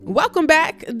Welcome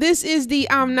back. This is the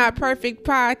I'm Not Perfect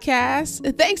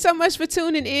podcast. Thanks so much for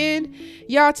tuning in.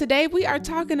 Y'all, today we are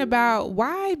talking about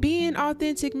why being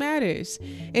authentic matters.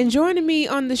 And joining me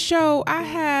on the show, I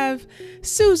have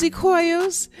Suesy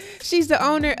Coils. She's the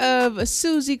owner of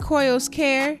Suesy Coils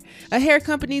Care, a hair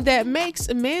company that makes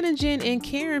managing and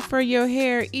caring for your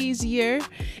hair easier.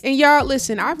 And y'all,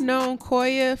 listen, I've known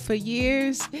Koya for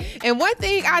years. And one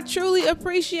thing I truly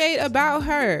appreciate about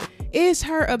her is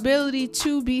her ability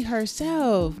to be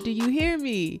herself. Do you hear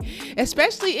me?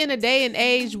 Especially in a day and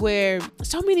age where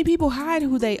so many people hide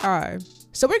who they are.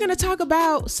 So we're going to talk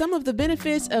about some of the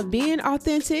benefits of being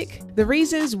authentic, the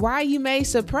reasons why you may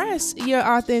suppress your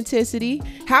authenticity,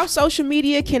 how social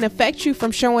media can affect you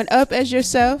from showing up as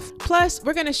yourself. Plus,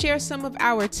 we're going to share some of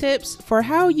our tips for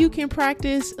how you can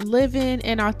practice living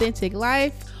an authentic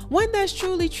life, one that's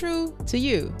truly true to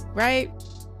you, right?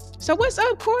 So what's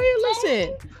up, Corey?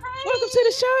 Listen, welcome to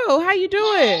the show. How you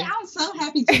doing? Hey, I'm so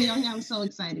happy to be on here. I'm so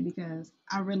excited because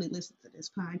I really listen to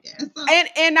this podcast. So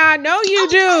And I know you I'm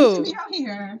do. excited to be on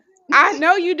here. I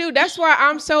know you do. That's why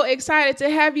I'm so excited to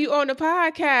have you on the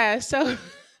podcast. So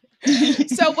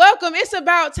welcome. It's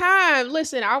about time.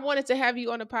 Listen, I wanted to have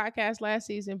you on the podcast last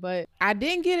season, but I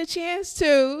didn't get a chance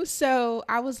to. So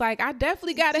I was like, I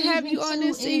definitely got to have you on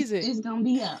this season. It's gonna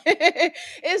be up.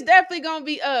 It's definitely gonna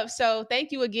be up. So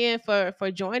thank you again for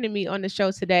joining me on the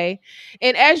show today.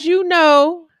 And as you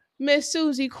know, Miss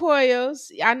Suesy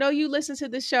Coils, I know you listen to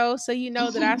the show, so you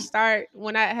know that I start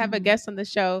when I have a guest on the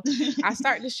show. I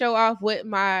start the show off with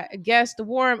my guest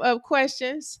warm up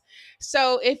questions.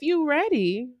 So if you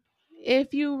ready. I'm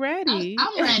ready.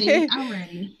 I'm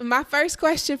ready. My first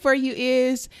question for you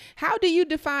is, how do you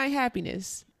define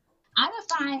happiness? I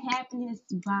define happiness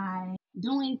by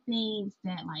doing things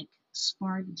that like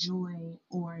spark joy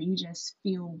or you just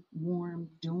feel warm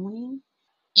doing.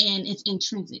 And it's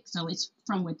intrinsic, so it's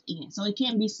from within. So it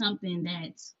can't be something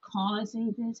that's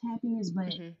causing this happiness,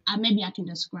 but maybe I can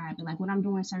describe it. Like when I'm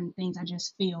doing certain things, I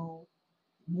just feel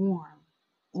warm,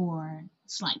 or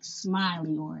it's like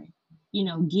smiley, or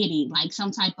giddy, like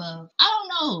some type of, I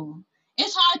don't know.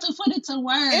 It's hard to put it to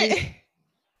words.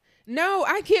 No,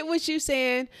 I get what you're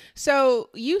saying. So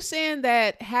you saying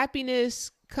that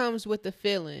happiness comes with the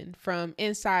feeling from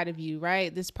inside of you,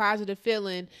 right? This positive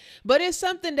feeling, but it's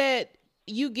something that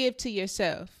you give to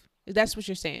yourself. That's what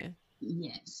you're saying.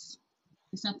 Yes,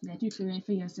 it's something that you create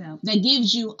for yourself that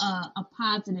gives you a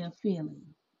positive feeling.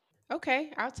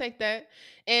 Okay, I'll take that.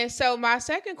 And so my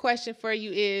second question for you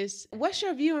is, what's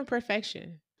your view on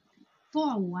perfection?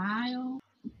 For a while,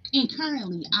 and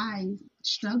currently I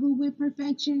struggle with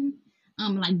perfection.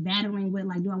 Like battling with,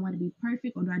 like, do I want to be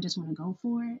perfect or do I just want to go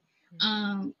for it?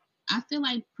 I feel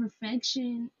like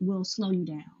perfection will slow you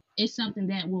down. It's something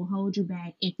that will hold you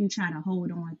back if you try to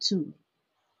hold on to it.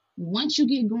 Once you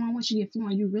get going, once you get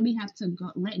flowing, you really have to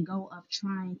let go of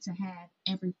trying to have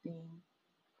everything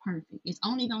perfect. It's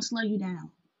only gonna slow you down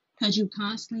because you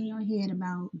constantly in your head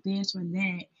about this or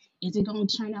that. Is it gonna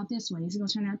turn out this way? Is it gonna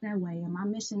turn out that way? Am I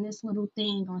missing this little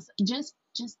thing? Just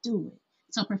do it.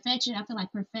 So perfection, I feel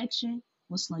like perfection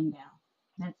will slow you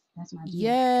down. That's my view.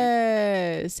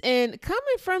 Yes. And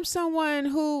coming from someone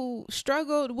who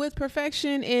struggled with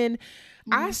perfection, and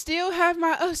I still have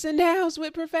my ups and downs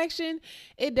with perfection,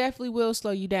 it definitely will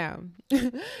slow you down.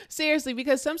 Seriously,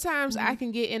 because sometimes I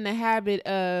can get in the habit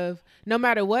of, no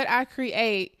matter what I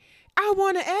create, I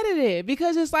want to edit it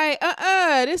because it's like,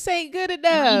 this ain't good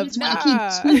enough. You just want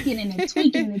to keep tweaking and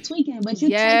tweaking and tweaking, but you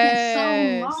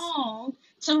taking so long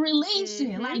to release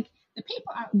it. Like the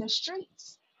people are the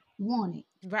streets want it,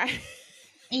 right?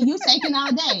 And you taking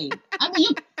all day. I mean,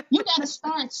 you got to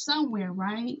start somewhere,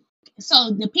 right?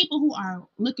 So the people who are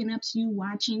looking up to you,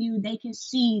 watching you, they can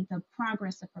see the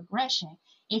progress, the progression.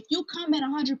 If you come at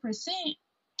 100%,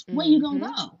 where you gonna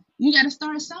go? You got to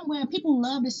start somewhere. People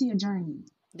love to see a journey.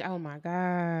 Oh my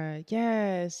God.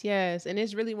 Yes, yes. And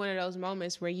it's really one of those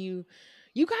moments where you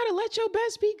gotta let your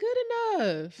best be good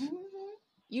enough.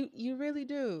 You really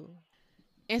do.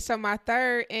 And so my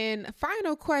third and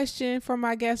final question for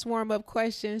my guest warm-up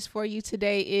questions for you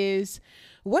today is,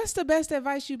 what's the best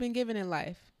advice you've been given in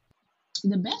life?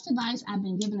 The best advice I've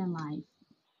been given in life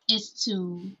is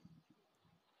to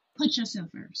put yourself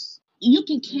first. You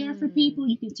can care for people,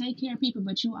 you can take care of people,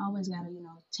 but you always gotta,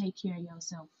 take care of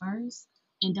yourself first,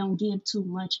 and don't give too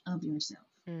much of yourself.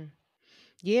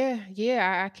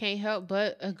 Yeah, I can't help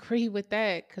but agree with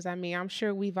that, because I mean, I'm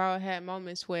sure we've all had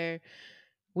moments where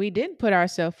we didn't put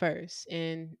ourselves first,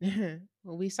 and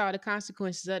we saw the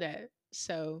consequences of that.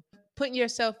 So putting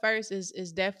yourself first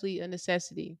is definitely a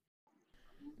necessity.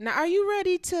 Now, are you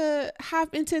ready to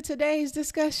hop into today's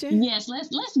discussion? Yes, let's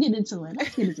get into it.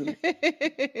 Let's get into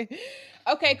it.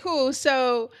 Okay, cool.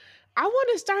 So, I want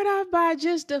to start off by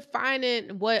just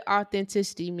defining what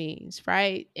authenticity means,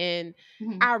 right? And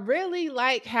Mhm. I really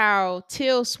like how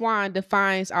Till Swan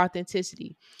defines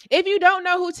authenticity. If you don't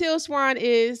know who Till Swan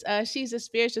is, she's a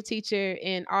spiritual teacher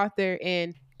and author,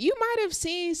 and you might have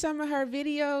seen some of her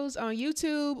videos on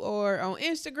YouTube or on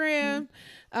Mhm.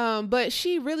 Instagram. But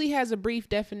she really has a brief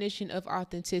definition of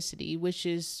authenticity, which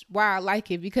is why I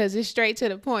like it because it's straight to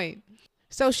the point.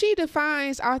 So she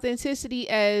defines authenticity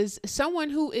as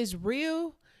someone who is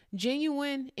real,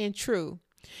 genuine, and true.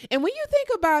 And when you think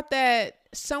about that,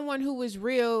 someone who is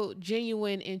real,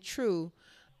 genuine, and true,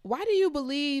 why do you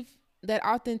believe that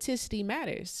authenticity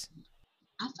matters?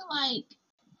 I feel like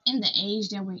in the age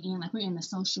that we're in, like we're in the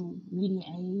social media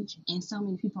age, and so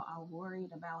many people are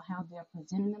worried about how they're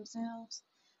presenting themselves.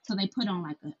 So they put on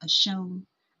like a show,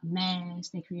 a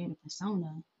mask, they create a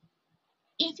persona.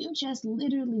 If you just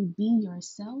literally be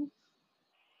yourself,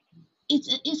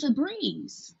 it's a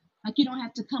breeze. Like you don't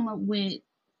have to come up with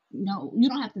no, you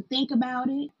don't have to think about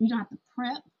it. You don't have to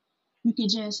prep. You can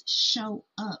just show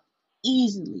up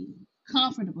easily,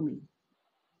 comfortably.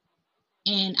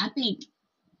 And I think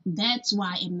that's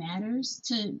why it matters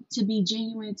to be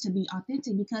genuine, to be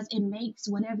authentic, because it makes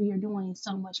whatever you're doing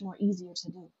so much more easier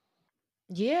to do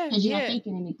Yeah, because you're not yeah.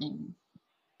 thinking anything.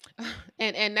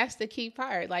 And that's the key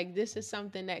part. Like this is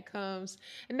something that comes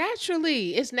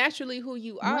naturally. It's naturally who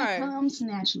you What are. comes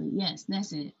naturally? Yes,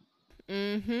 that's it.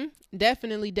 Mm-hmm.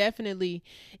 Definitely, definitely.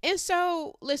 And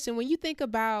so, listen, when you think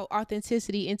about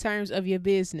authenticity in terms of your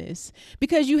business,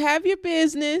 because you have your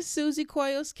business, Susie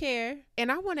Coils Care,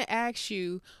 and I want to ask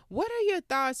you, what are your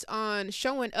thoughts on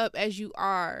showing up as you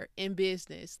are in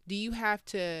business? Do you have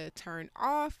to turn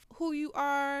off who you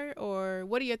are, or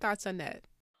what are your thoughts on that?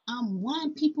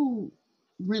 One, people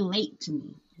relate to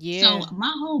me. So Yeah.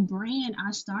 my whole brand,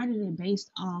 I started it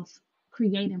based off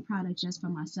creating products just for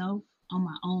myself on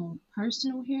my own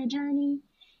personal hair journey.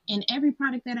 And every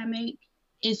product that I make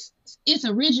is it's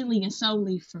originally and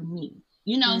solely for me.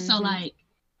 So Mm-hmm. like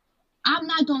I'm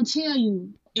not gonna tell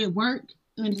you it worked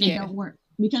and if it Yeah. don't work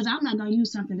because I'm not gonna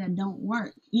use something that don't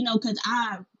work. Because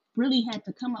I really had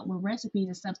to come up with recipes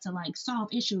and stuff to like solve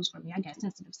issues for me. I got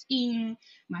sensitive skin,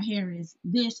 my hair is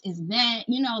this, is that.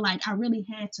 Like I really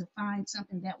had to find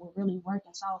something that would really work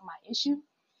and solve my issue.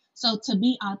 So to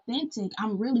be authentic,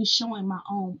 I'm really showing my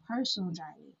own personal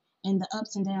journey and the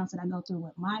ups and downs that I go through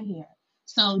with my hair.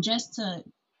 So just to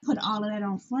put all of that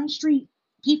on Front Street,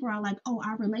 people are like, oh,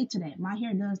 I relate to that. My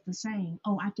hair does the same.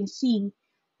 Oh, I can see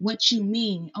what you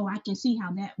mean. Oh, I can see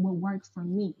how that will work for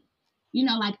me.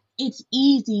 Like it's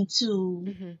easy to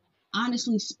Mm-hmm.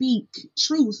 honestly speak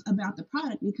truth about the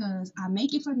product because I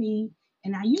make it for me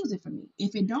and I use it for me.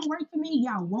 If it don't work for me,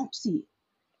 y'all won't see it.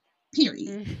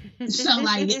 Period. So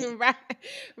like, Right.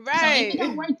 so if it Right.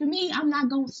 don't work for me, I'm not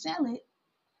gonna sell it.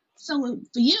 So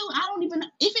for you, I don't even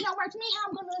if it don't work for me, how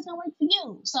I'm gonna know it's gonna work for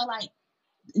you. So like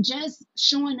just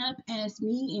showing up as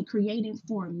me and creating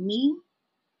for me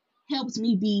helps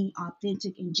me be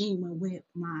authentic and genuine with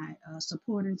my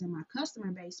supporters and my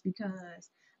customer base because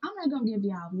I'm not gonna give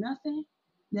y'all nothing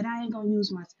that I ain't gonna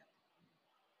use myself,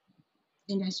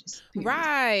 and that's just period.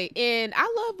 Right. And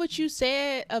I love what you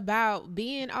said about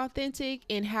being authentic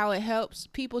and how it helps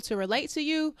people to relate to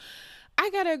you. I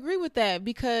got to agree with that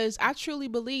because I truly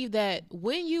believe that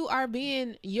when you are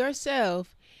being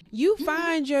yourself, you Mm-hmm.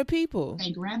 find your people.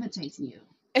 They gravitate to you.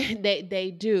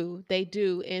 They do. They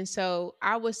do. And so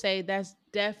I would say that's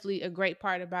definitely a great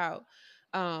part about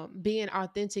being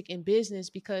authentic in business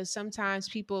because sometimes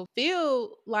people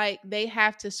feel like they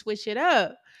have to switch it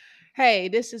up. Hey,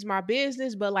 this is my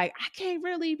business, but like I can't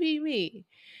really be me.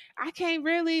 I can't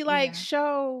really like Yeah,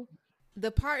 show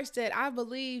the parts that I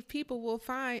believe people will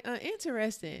find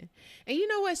uninteresting. And you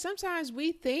know what? Sometimes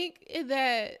we think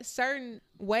that certain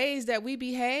ways that we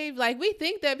behave, like we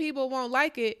think that people won't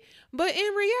like it, but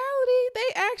in reality,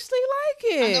 they actually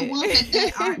are the like ones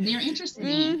that are it. they're interested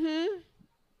in. Mm-hmm.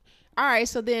 All right.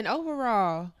 So then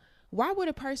overall, why would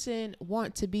a person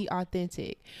want to be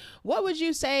authentic? What would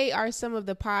you say are some of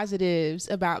the positives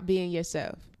about being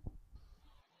yourself?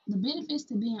 The benefits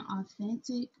to being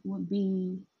authentic would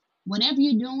be whatever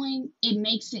you're doing, it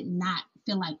makes it not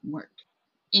feel like work.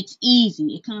 It's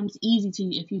easy. It comes easy to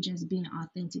you if you're just being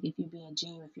authentic, if you're being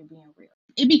genuine, if you're being real.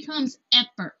 It becomes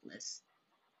effortless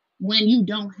when you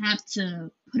don't have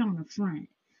to put on a front.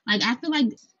 Like I feel like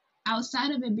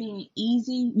outside of it being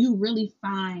easy, you really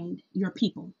find your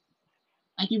people.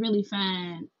 Like you really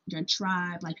find your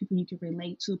tribe, like people you can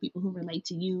relate to, people who relate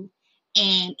to you.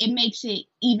 And it makes it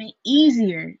even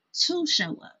easier to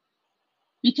show up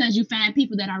because you find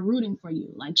people that are rooting for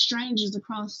you. Like strangers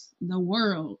across the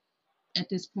world at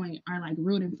this point are like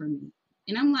rooting for me.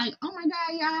 And I'm like, oh my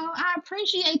God, y'all, I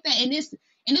appreciate that. And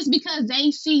it's because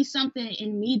they see something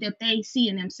in me that they see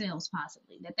in themselves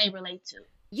possibly, that they relate to.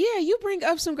 Yeah, you bring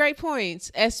up some great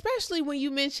points, especially when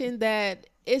you mention that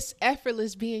it's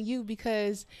effortless being you,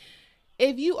 because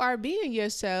if you are being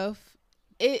yourself,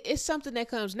 it's something that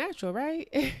comes natural, right?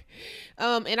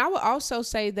 And I would also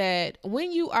say that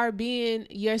when you are being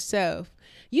yourself,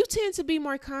 you tend to be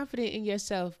more confident in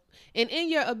yourself and in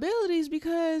your abilities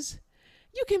because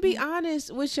you can be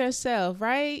honest with yourself,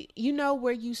 right? You know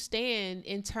where you stand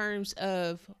in terms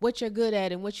of what you're good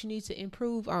at and what you need to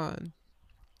improve on.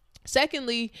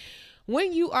 Secondly,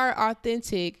 when you are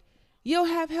authentic, you'll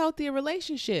have healthier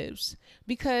relationships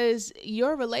because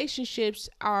your relationships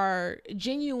are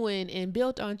genuine and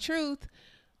built on truth,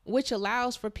 which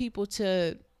allows for people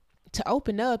to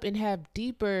open up and have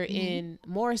deeper Mm-hmm. and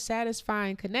more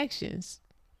satisfying connections.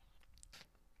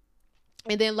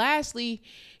 And then lastly,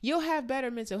 you'll have better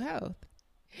mental health,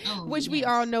 Oh, which we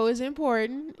all yes. know is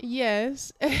important.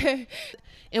 Yes.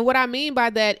 And what I mean by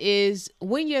that is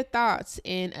when your thoughts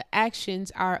and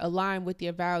actions are aligned with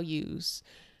your values,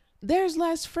 there's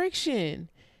less friction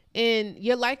and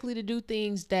you're likely to do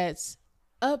things that's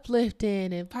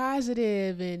uplifting and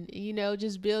positive and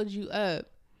just build you up.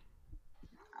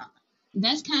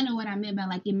 That's kind of what I meant by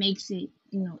like it makes it,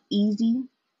 easy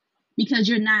because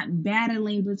you're not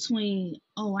battling between,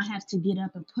 oh, I have to get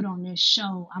up and put on this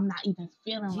show. I'm not even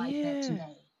feeling like that Yeah.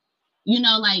 today.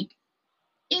 Like,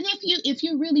 and if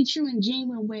you're really true and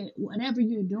genuine with whatever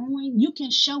you're doing, you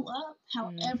can show up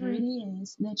however it Mhm.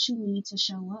 is that you need to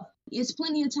show up. It's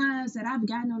plenty of times that I've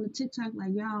gotten on the TikTok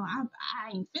like, y'all,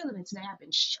 I ain't feeling it today. I've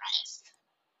been stressed,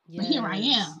 but here I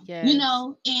Yes. am,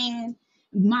 Yes. and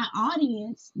my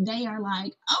audience, they are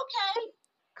like, okay,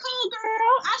 cool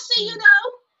girl, I see you Mm.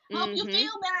 though. Hope you Mhm.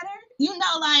 feel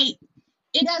better. Like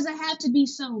it doesn't have to be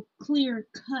so clear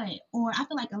cut, or I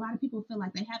feel like a lot of people feel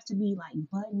like they have to be like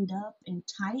buttoned up and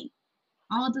tight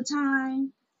all the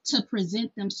time to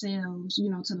present themselves,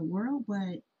 to the world.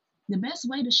 But the best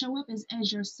way to show up is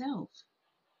as yourself,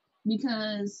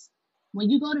 because when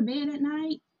you go to bed at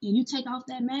night and you take off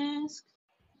that mask,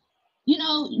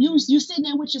 Mhm. you sitting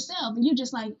there with yourself and you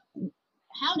just like,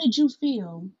 how did you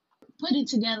feel putting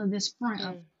together this front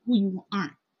of Mm. who you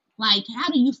aren't? Like, how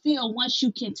do you feel once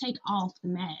you can take off the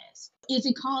mask? Is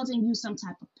it causing you some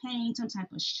type of pain, some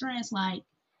type of stress? Like,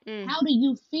 Mm. how do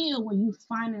you feel when you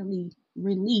finally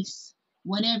release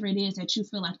whatever it is that you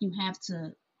feel like you have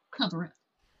to cover up?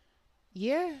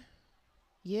 Yeah.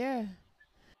 Yeah.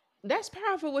 That's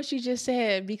powerful what you just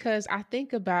said because I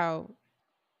think about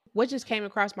what just came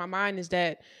across my mind is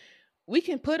that we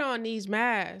can put on these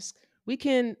masks. We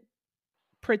can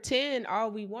pretend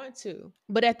all we want to.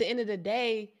 But at the end of the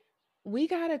day, we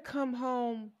got to come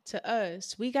home to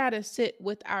us. We got to sit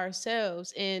with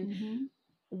ourselves and Mm-hmm.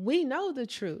 we know the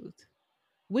truth.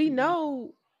 We Mm-hmm.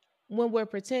 know when we're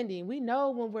pretending. We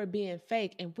know when we're being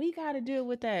fake and we got to deal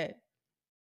with that.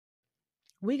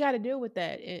 We got to deal with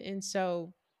that. And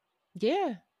so,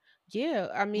 yeah. Yeah,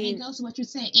 I And it mean, goes to what you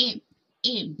said.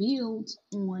 It builds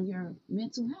on your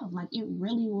mental health. Like it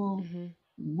really will mhm,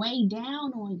 weigh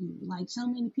down on you. Like so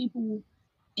many people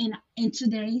in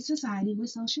today's society with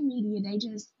social media,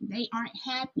 they aren't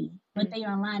happy, but mm, they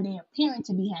online they appearing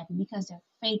to be happy because they're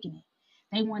faking it.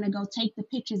 They want to go take the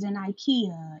pictures in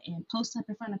IKEA and post up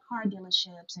in front of car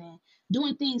dealerships and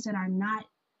doing things that are not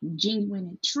genuine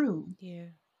and true. yeah.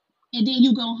 And then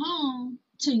you go home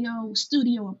to your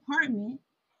studio apartment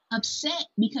upset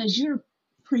because you're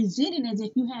presenting as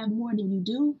if you have more than you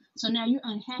do. So now you're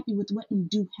unhappy with what you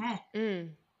do have. Mm,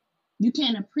 You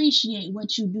can't appreciate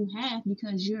what you do have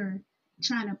because you're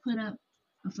trying to put up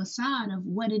a facade of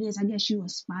what it is, I guess, you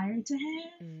aspire to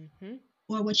have, mhm,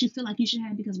 or what you feel like you should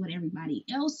have because what everybody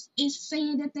else is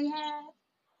saying that they have.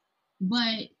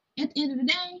 But at the end of the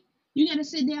day, you got to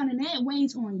sit down and that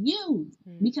weighs on you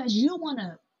mm. because you want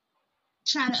to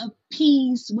try to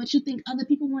appease what you think other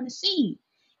people want to see.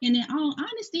 And in all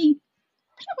honesty,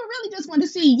 people really just want to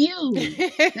see you.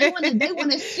 They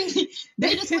want to see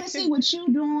they just want to see what you're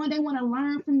doing. They want to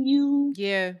learn from you,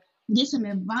 Yeah. get some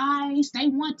advice. They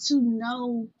want to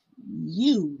know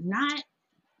you, not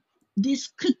this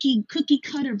cookie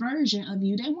cutter version of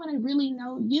you. They want to really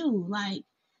know you. Like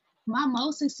my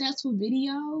most successful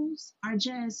videos are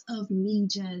just of me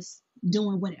just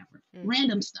doing whatever, Mm.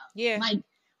 random stuff. Yeah. Like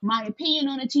my opinion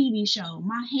on a TV show,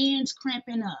 my hands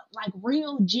cramping up, like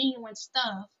real genuine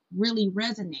stuff really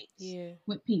resonates Yeah.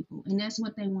 with people. And that's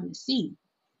what they want to see.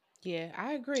 Yeah,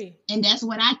 I agree. And that's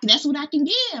what I can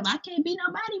give. I can't be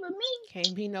nobody but me.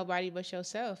 Can't be nobody but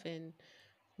yourself. And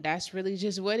that's really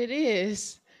just what it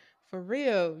is. For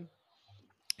real.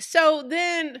 So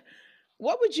then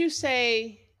what would you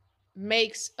say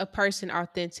makes a person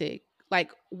authentic?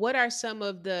 Like what are some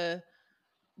of the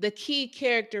key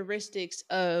characteristics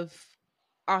of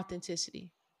authenticity?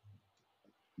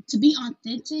 To be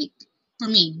authentic for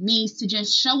me means to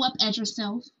just show up as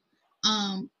yourself,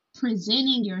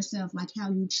 presenting yourself like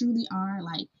how you truly are,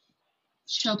 like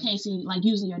showcasing, like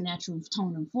using your natural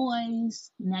tone of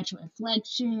voice, natural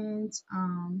inflections,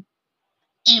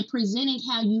 and presenting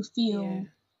how you Yeah. feel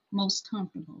most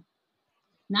comfortable.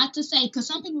 Not to say, because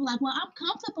some people are like, well, I'm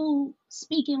comfortable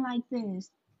speaking like this.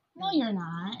 No, Mm. you're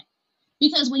not.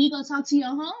 Because when you go talk to your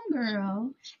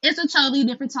homegirl, it's a totally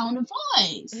different tone of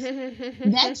voice.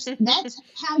 That's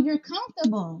how you're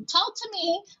comfortable. Talk to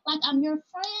me like I'm your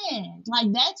friend.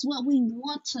 Like that's what we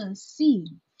want to see.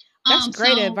 That's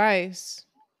great So advice.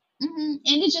 and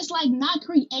it's just like not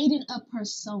creating a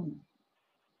persona.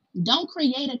 Don't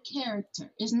create a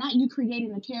character. It's not you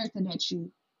creating a character that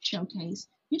you showcase.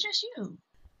 You're just you.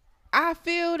 I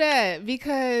feel that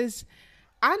because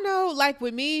I know, like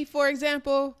with me, for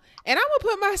example, and I'm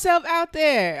gonna put myself out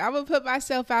there. I'm gonna put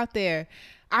myself out there.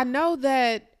 I know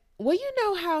that. Well, you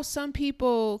know how some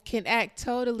people can act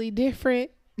totally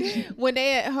different when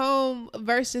they're at home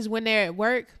versus when they're at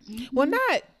work. Well, Hmm.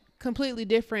 not completely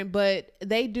different, but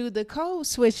they do the code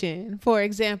switching, for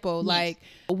example, Yes. like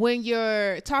when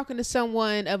you're talking to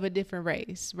someone of a different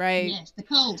race, right? Yes. The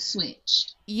code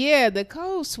switch. Yeah, the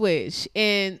code switch.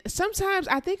 And sometimes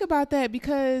I think about that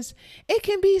because it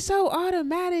can be so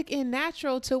automatic and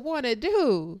natural to want to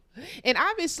do. And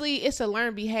obviously, it's a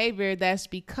learned behavior that's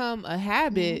become a Hmm.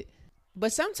 habit.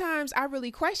 But sometimes I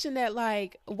really question that,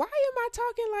 like, why am I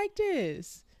talking like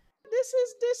this?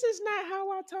 This is not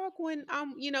how I talk when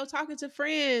I'm, talking to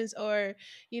friends or,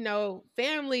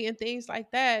 family and things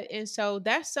like that. And so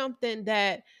that's something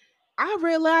that I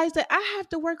realized that I have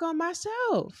to work on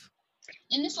myself.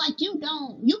 And it's like you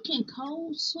can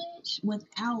code switch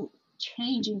without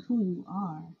changing who you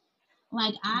are.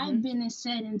 Like I've Mhm. been in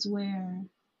settings where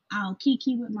I'll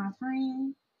kiki with my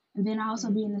friend, and then I also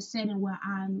Mhm. be in a setting where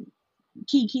I'm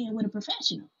kikiing with a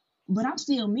professional. But I'm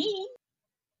still me.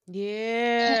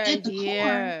 Yeah, At the core,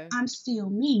 yeah. I'm still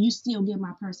me. You still get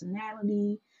my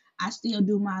personality. I still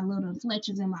do my little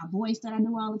inflections in my voice that I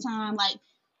do all the time. Like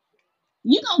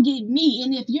you gonna get me.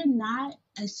 And if you're not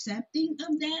accepting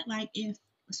of that, like if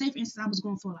say for instance I was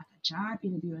going for like a job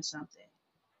interview or something,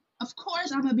 of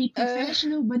course I'm gonna be Uh,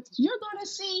 professional, but you're gonna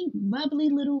see bubbly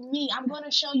little me. I'm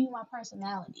gonna show you my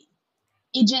personality.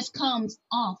 It just comes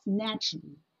off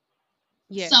naturally.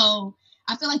 yeah. So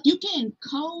I feel like you can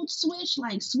code switch,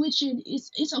 like switching.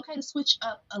 It's okay to switch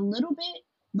up a little bit,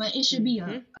 but it should be a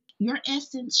Mhm. your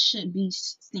essence should be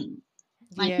seen.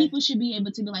 Like Yeah. people should be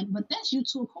able to be like, but that's you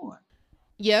to a core.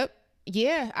 Yep.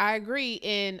 Yeah, I agree.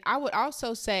 And I would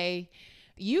also say,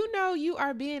 you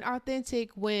are being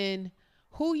authentic when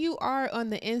who you are on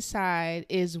the inside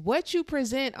is what you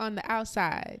present on the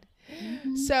outside.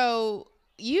 Hmm. So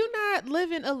you're not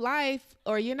living a life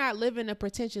or you're not living a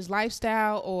pretentious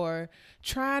lifestyle or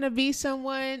trying to be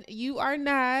someone you are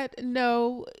not.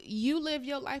 No, you live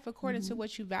your life according to Hmm.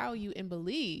 what you value and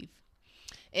believe.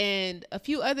 And a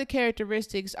few other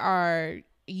characteristics are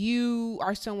you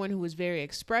are someone who is very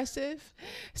expressive.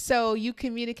 So you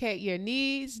communicate your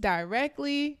needs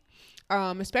directly,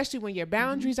 especially when your Hmm.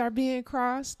 boundaries are being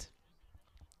crossed.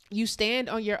 You stand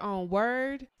on your own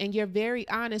word and you're very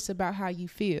honest about how you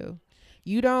feel.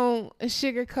 You don't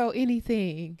sugarcoat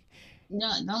anything.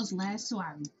 No, those last two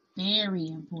are very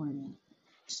important.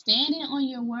 Standing on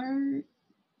your word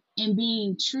and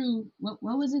being true. What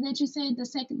was it that you said?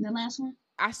 The last one.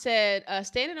 I said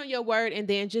standing on your word and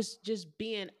then just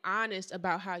being honest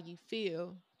about how you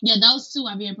feel. Yeah, those two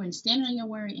are very important. Standing on your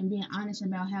word and being honest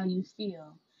about how you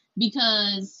feel.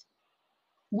 Because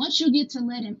once you get to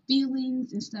letting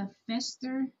feelings and stuff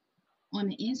fester on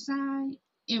the inside,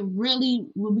 it really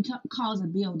will cause a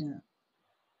buildup.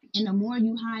 And the more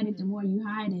you hide it, the Mhm. more you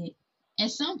hide it,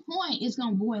 at some point it's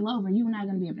gonna boil over. You're not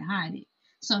gonna be able to hide it.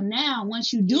 So now,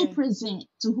 once you do Yeah. present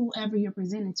to whoever you're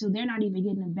presenting to, they're not even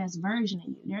getting the best version of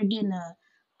you. They're getting a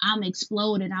 "I'm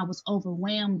exploded, I was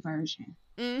overwhelmed" version.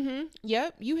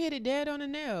 Yep. You hit it dead on the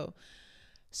nail.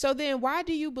 So then why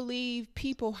do you believe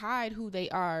people hide who they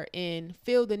are and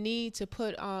feel the need to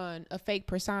put on a fake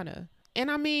persona? And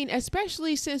I mean,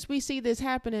 especially since we see this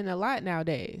happening a lot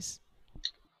nowadays.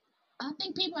 I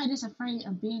think people are just afraid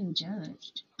of being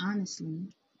judged, honestly.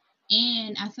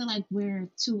 And I feel like we're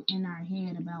too in our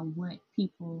head about what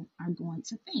people are going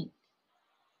to think.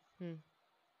 Hmm.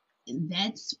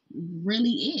 That's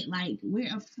really it. Like,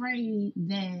 we're afraid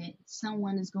that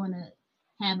someone is going to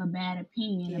have a bad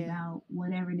opinion Yeah. about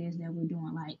whatever it is that we're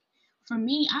doing. Like, for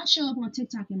me, I show up on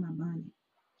TikTok in my bonnet.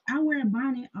 I wear a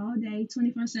bonnet all day,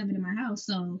 24/7 in my house.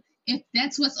 So if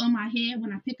that's what's on my head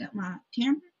when I pick up my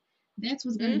camera, that's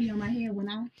what's going to Mm. be on my head when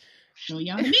I show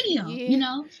y'all the video, you Yeah.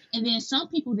 know? And then some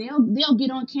people, they'll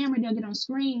get on camera, they'll get on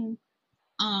screen,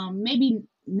 maybe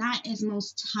not as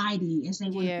most tidy as they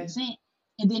want to Yeah. present,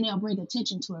 and then they'll bring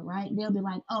attention to it, right? They'll be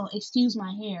like, "Oh, excuse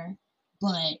my hair,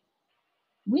 but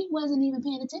we wasn't even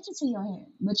paying attention to your hair,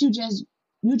 but you just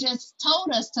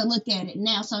told us to look at it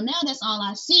now, so now that's all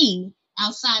I see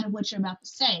outside of what you're about to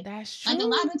say." That's Like, a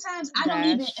lot true. of the times I don't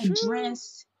even That's true.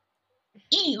 address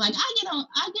any, like,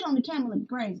 I get on the camera looking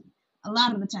crazy a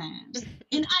lot of the times,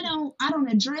 and I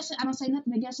don't address it. I don't say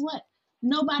nothing. But guess what?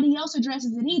 Nobody else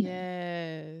addresses it either.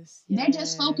 Yes. They're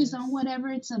just focused on Yes. whatever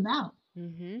it's about.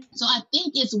 Mm-hmm. So I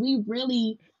think it's we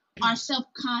really are self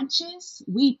conscious.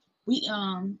 We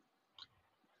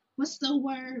what's the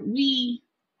word? We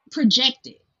project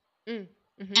it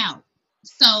Mm-hmm. out.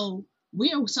 So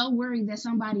we are so worried that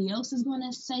somebody else is going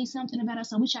to say something about us.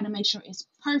 So we try to make sure it's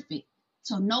perfect.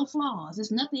 So no flaws.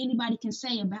 There's nothing anybody can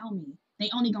say about me. They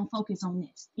only going to focus on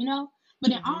this, you know?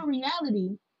 But in Mm-hmm. all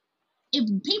reality,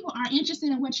 if people are interested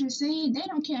in what you're saying, they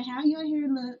don't care how your hair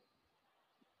look,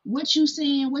 what you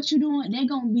saying, what you doing, they're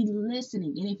going to be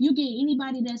listening. And if you get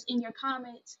anybody that's in your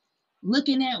comments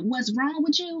looking at what's wrong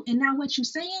with you and not what you're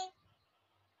saying,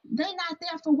 they're not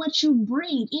there for what you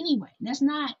bring anyway. That's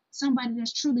not somebody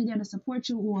that's truly there to support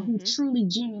you or who Mm-hmm. truly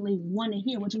genuinely want to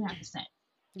hear what you have to say.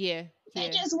 Yeah. They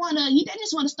Yeah. just want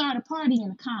to start a party in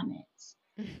the comments.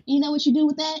 You know what you do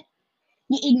with that?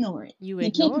 You ignore it. You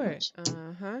You keep it ignore it. pushing.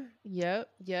 Uh-huh. Yep.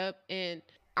 Yep. And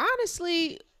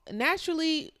honestly,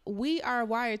 naturally, we are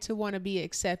wired to want to be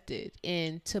accepted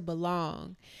and to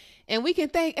belong. And we can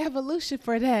thank evolution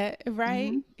for that,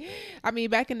 right? Hmm. I mean,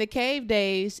 back in the cave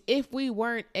days, if we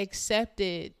weren't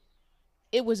accepted,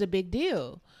 it was a big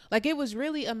deal. Like, it was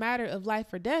really a matter of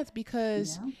life or death,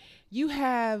 because Yeah. you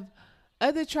have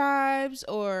other tribes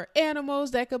or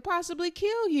animals that could possibly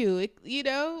kill you.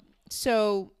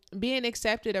 So being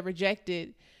accepted or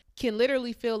rejected can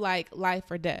literally feel like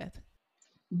life or death.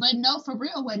 But no, for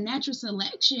real, with natural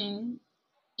selection,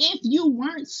 if you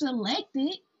weren't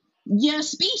selected, your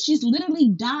species literally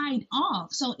died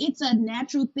off. So it's a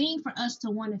natural thing for us to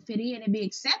want to fit in and be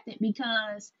accepted,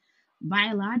 because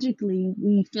biologically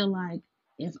we feel like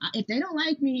if they don't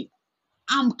like me,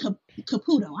 I'm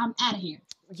caputo. I'm out of here.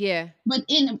 Yeah. But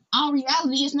in all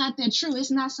reality, it's not that true.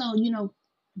 It's not so,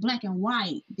 black and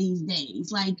white these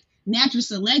days. Like, natural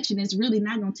selection is really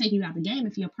not going to take you out the game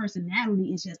if your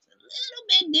personality is just a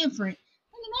little bit different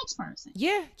than the next person.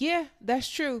 Yeah, yeah, that's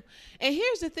true. And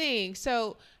here's the thing.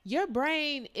 So your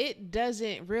brain, it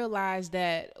doesn't realize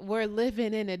that we're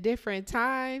living in a different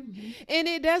time, Mm-hmm. and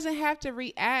it doesn't have to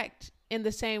react in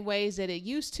the same ways that it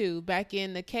used to back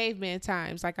in the caveman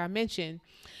times, like I mentioned.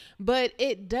 But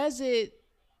it does it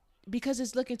because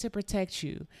it's looking to protect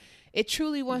you. It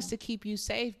truly wants Yeah. to keep you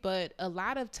safe, but a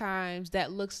lot of times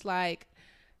that looks like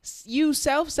you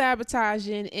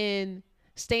self-sabotaging and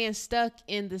staying stuck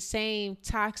in the same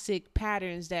toxic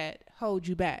patterns that hold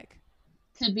you back.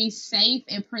 To be safe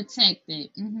and protected.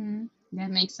 That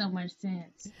makes so much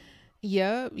sense.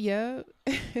 Yep, yep.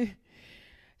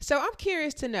 So I'm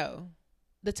curious to know,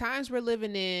 the times we're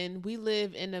living in, we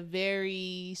live in a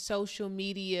very social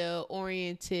media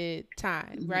oriented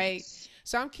time, right? Yes.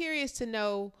 So I'm curious to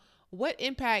know, what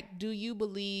impact do you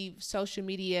believe social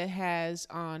media has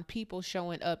on people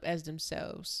showing up as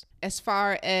themselves, as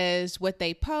far as what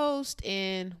they post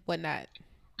and whatnot?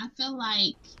 I feel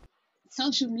like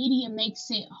social media makes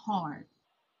it hard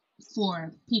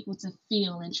for people to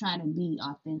feel and try to be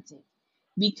authentic,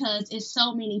 because it's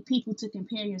so many people to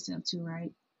compare yourself to,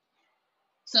 right?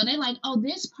 So they're like, oh,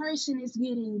 this person is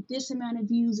getting this amount of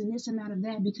views and this amount of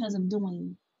that because of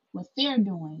doing what they're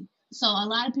doing. So a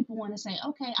lot of people want to say,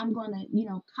 okay, I'm going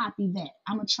to, copy that.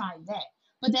 I'm going to try that.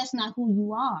 But that's not who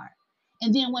you are.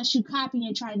 And then once you copy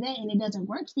and try that and it doesn't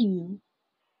work for you,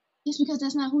 it's because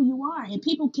that's not who you are. And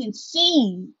people can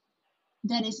see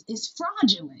that it's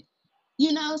fraudulent.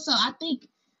 So I think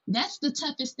that's the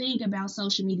toughest thing about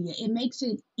social media. It makes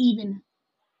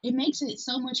it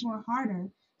so much more harder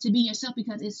to be yourself,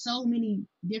 because it's so many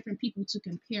different people to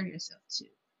compare yourself to.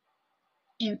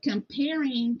 And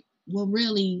comparing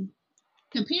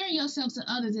yourself to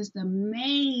others is the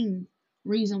main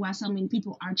reason why so many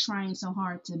people are trying so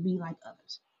hard to be like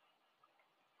others.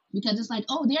 Because it's like,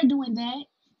 oh, they're doing that.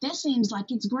 That seems like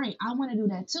it's great. I want to do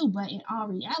that too. But in all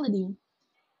reality,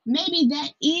 maybe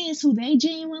that is who they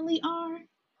genuinely are,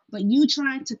 but you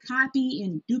trying to copy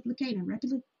and duplicate and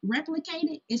replicate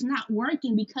it is not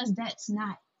working because that's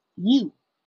not you.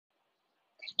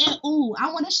 And ooh,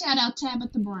 I want to shout out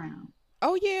Tabitha Brown.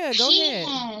 Oh yeah, go She ahead.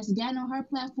 has gotten on her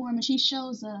platform and she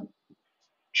shows up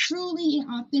truly and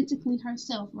authentically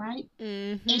herself, right?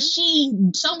 And Mm-hmm.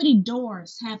 so many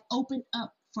doors have opened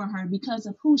up for her because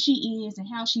of who she is and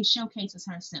how she showcases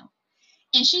herself.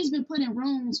 And she's been put in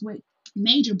rooms with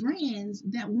major brands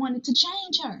that wanted to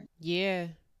change her. Yeah.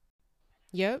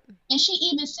 Yep. And she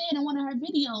even said in one of her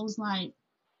videos, like,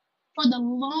 for the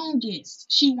longest,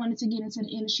 she wanted to get into the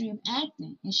industry of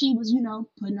acting. And she was,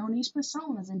 putting on these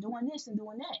personas and doing this and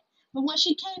doing that. But when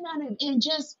she came out and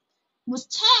just was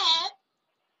tabbed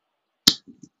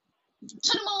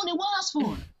to the moon, it was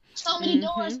for her. So many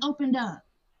doors Mm-hmm. opened up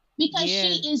because Yeah.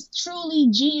 she is truly,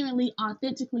 genuinely,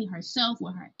 authentically herself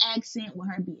with her accent, with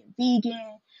her being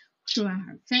vegan, showing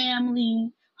her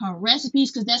family, her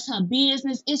recipes, because that's her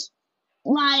business. It's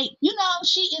like,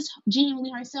 she is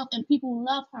genuinely herself and people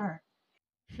love her.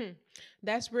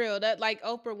 That's real. That like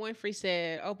Oprah Winfrey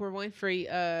said. Oprah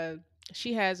Winfrey,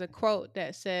 she has a quote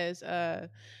that says,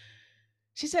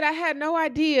 she said, I had no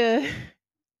idea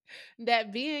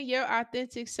that being your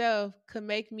authentic self could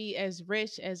make me as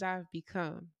rich as I've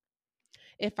become.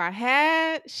 If I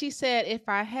had, she said, if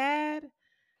I had,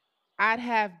 I'd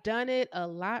have done it a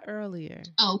lot earlier.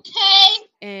 Okay.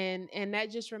 And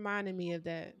that just reminded me of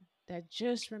that. That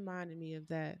just reminded me of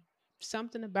that.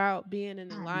 Something about being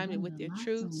in I've alignment done it with a your lot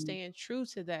truth, sooner. staying true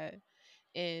to that,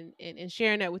 and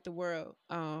sharing that with the world.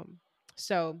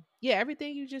 So yeah,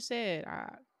 everything you just said,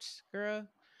 girl,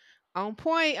 on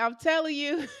point. I'm telling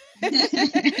you,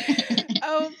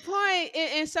 on point.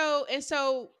 And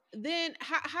so then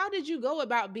how did you go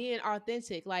about being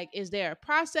authentic? Like, is there a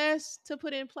process to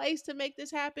put in place to make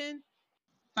this happen?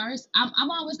 First,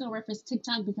 I'm always going to reference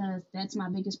TikTok because that's my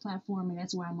biggest platform and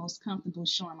that's where I'm most comfortable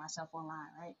showing myself online,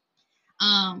 right?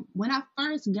 When I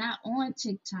first got on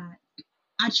TikTok,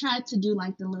 I tried to do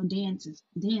like the little dances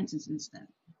and stuff.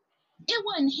 It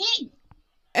wasn't hitting.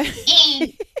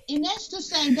 And and that's to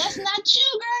say that's not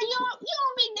you, girl. You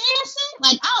don't be dancing.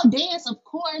 Like I'll dance, of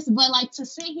course, but like to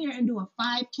sit here and do a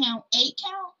 5 count, 8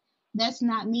 count, that's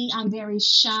not me. I'm very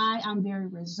shy. I'm very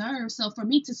reserved. So for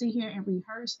me to sit here and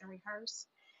rehearse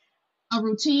a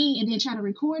routine and then try to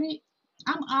record it,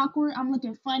 I'm awkward. I'm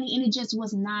looking funny, and it just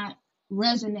was not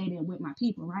resonating with my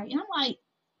people, right? And I'm like,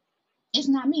 it's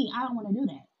not me. I don't want to do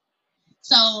that.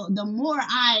 So the more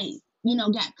I,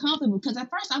 got comfortable, because at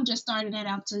first I've just started that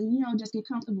out to, just get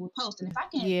comfortable with posting. If I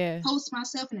can Yeah. post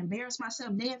myself and embarrass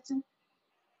myself dancing,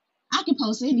 I can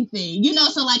post anything,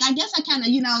 So like I guess I kind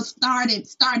of,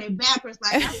 started backwards.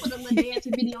 Like I put a little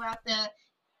dancing video out there.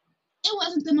 It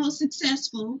wasn't the most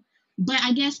successful, but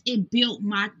I guess it built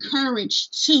my courage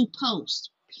to post.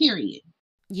 Period.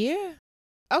 Yeah.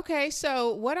 Okay,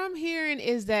 so what I'm hearing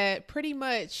is that pretty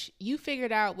much you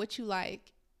figured out what you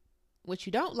like, what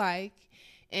you don't like,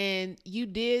 and you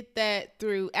did that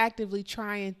through actively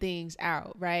trying things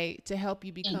out, right? To help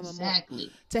you become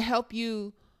Exactly.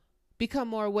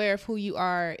 more aware of who you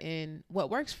are and what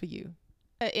works for you.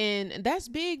 And that's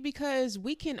big because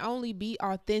we can only be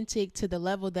authentic to the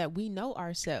level that we know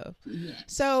ourselves. Yes.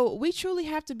 So we truly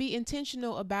have to be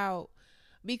intentional about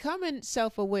becoming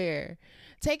self aware,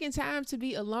 taking time to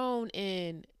be alone,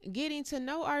 and getting to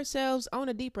know ourselves on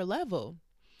a deeper level.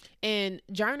 And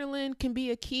journaling can be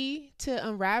a key to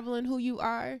unraveling who you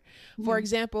are. For Mhm.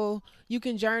 example, you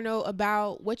can journal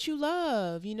about what you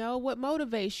love, what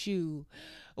motivates you,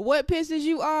 what pisses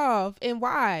you off, and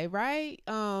why, right?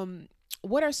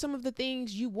 What are some of the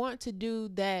things you want to do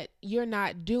that you're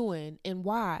not doing, and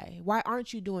why? Why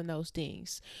aren't you doing those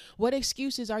things? What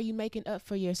excuses are you making up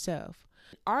for yourself?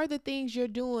 Are the things you're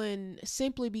doing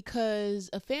simply because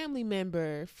a family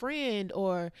member, friend,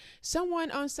 or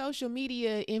someone on social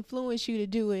media influenced you to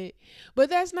do it, but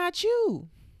that's not you?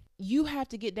 You have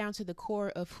to get down to the core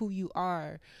of who you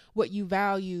are, what you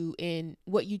value, and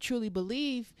what you truly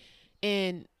believe,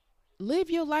 and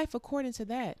live your life according to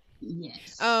that.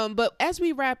 Yes. But as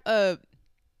we wrap up,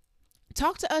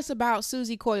 talk to us about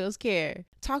Suesy Coils Care.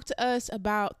 Talk to us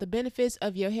about the benefits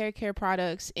of your hair care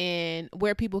products and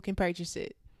where people can purchase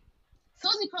it.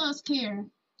 Susie Cross Care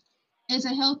is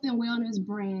a health and wellness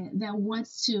brand that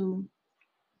wants to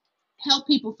help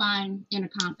people find inner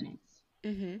confidence,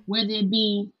 Mm-hmm. whether it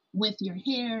be with your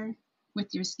hair,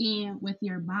 with your skin, with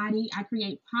your body. I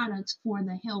create products for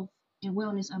the health and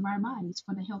wellness of our bodies,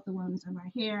 for the health and wellness of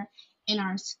our hair and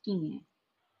our skin.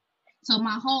 So,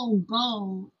 my whole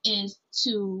goal is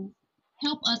to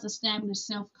help us establish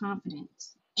self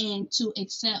confidence and to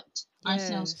accept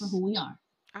ourselves for Yes. who we are.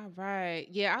 All right.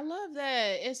 Yeah, I love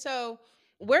that. And so,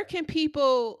 where can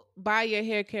people buy your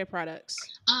hair care products?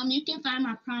 You can find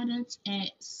my products at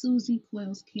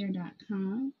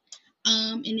SusyCoilsCare.com.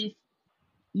 And if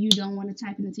you don't want to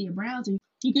type it into your browser,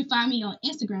 you can find me on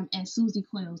Instagram at Susie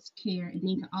Coils Care, and then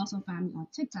you can also find me on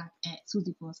TikTok at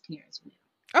Susie Coils Care as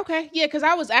well. Okay, yeah, because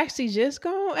I was actually just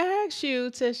gonna ask you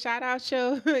to shout out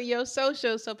your your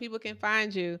socials so people can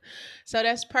find you. So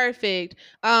that's perfect.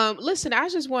 Listen, I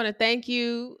just want to thank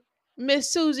you,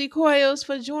 Miss Susie Coils,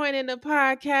 for joining the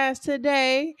podcast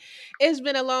today. It's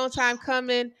been a long time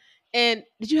coming. And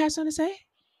did you have something to say?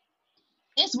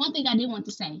 It's one thing I did want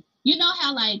to say. You know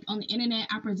how, like, on the internet,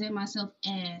 I present myself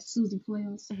as Susie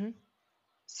Coils? Hmm.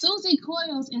 Susie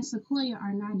Coils and Sequoia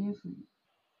are not different.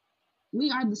 We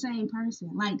are the same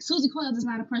person. Like, Susie Coils is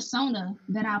not a persona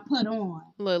that I put on.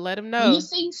 Look, let them When you know.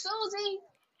 see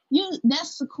Susie,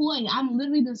 that's Sequoia. I'm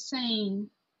literally the same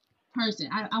person.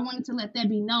 I wanted to let that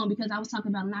be known because I was talking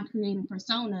about not creating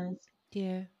personas.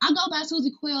 Yeah. I go by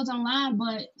Susie Coils online,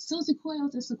 but Susie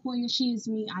Coils is Sequoia. She is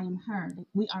me. I am her.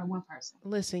 We are one person.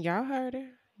 Listen, y'all heard her.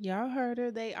 Y'all heard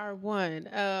her. They are one.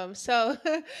 So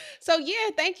so yeah,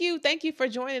 thank you for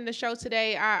joining the show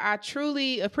today. I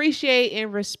truly appreciate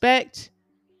and respect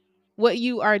what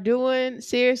you are doing.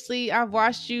 Seriously, I've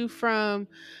watched you from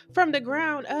the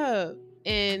ground up,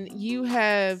 and you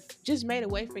have just made a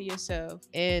way for yourself,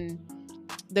 and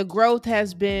the growth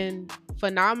has been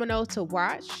phenomenal to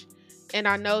watch. And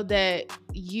I know that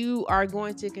you are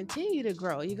going to continue to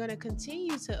grow. You're going to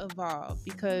continue to evolve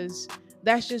because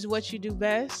that's just what you do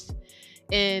best.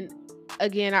 And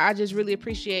again, I just really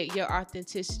appreciate your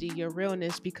authenticity, your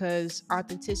realness, because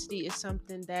authenticity is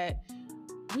something that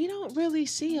we don't really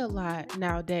see a lot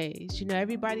nowadays. You know,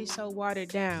 everybody's so watered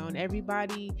down.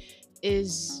 Everybody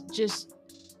is just,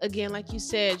 again, like you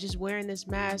said, just wearing this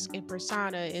mask and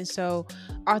persona. And so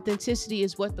authenticity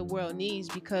is what the world needs,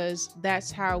 because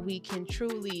that's how we can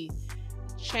truly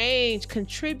change,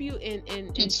 contribute, and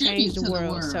change the to the world.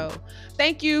 world. So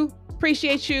thank you.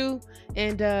 Appreciate you.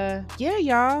 And yeah,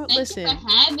 y'all, Thank listen. you for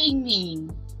having me.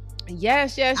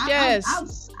 Yes.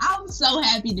 I'm so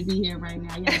happy to be here right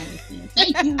now. Y'all understand.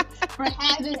 Thank you for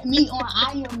having me on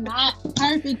I Am Not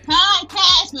Perfect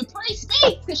podcast with Pre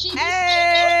Speak, because she's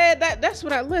Hey, that's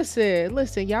what I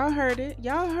listen. Y'all heard it.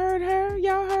 Y'all heard her.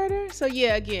 Y'all heard her. So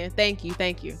yeah, again, thank you.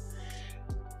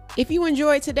 If you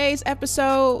enjoyed today's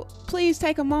episode, please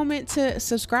take a moment to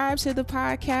subscribe to the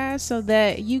podcast so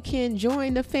that you can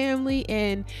join the family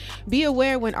and be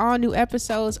aware when all new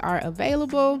episodes are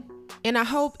available. And I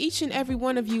hope each and every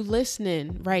one of you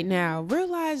listening right now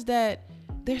realize that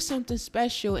there's something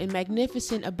special and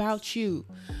magnificent about you.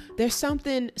 There's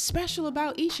something special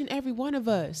about each and every one of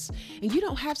us. And you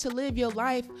don't have to live your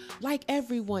life like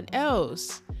everyone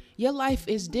else. Your life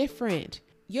is different.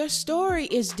 Your story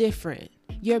is different.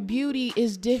 Your beauty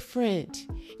is different.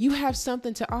 You have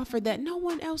something to offer that no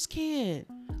one else can.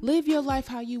 Live your life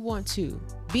how you want to.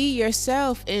 Be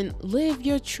yourself and live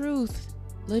your truth.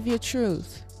 Live your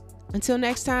truth. Until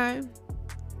next time,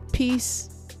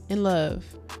 peace and love.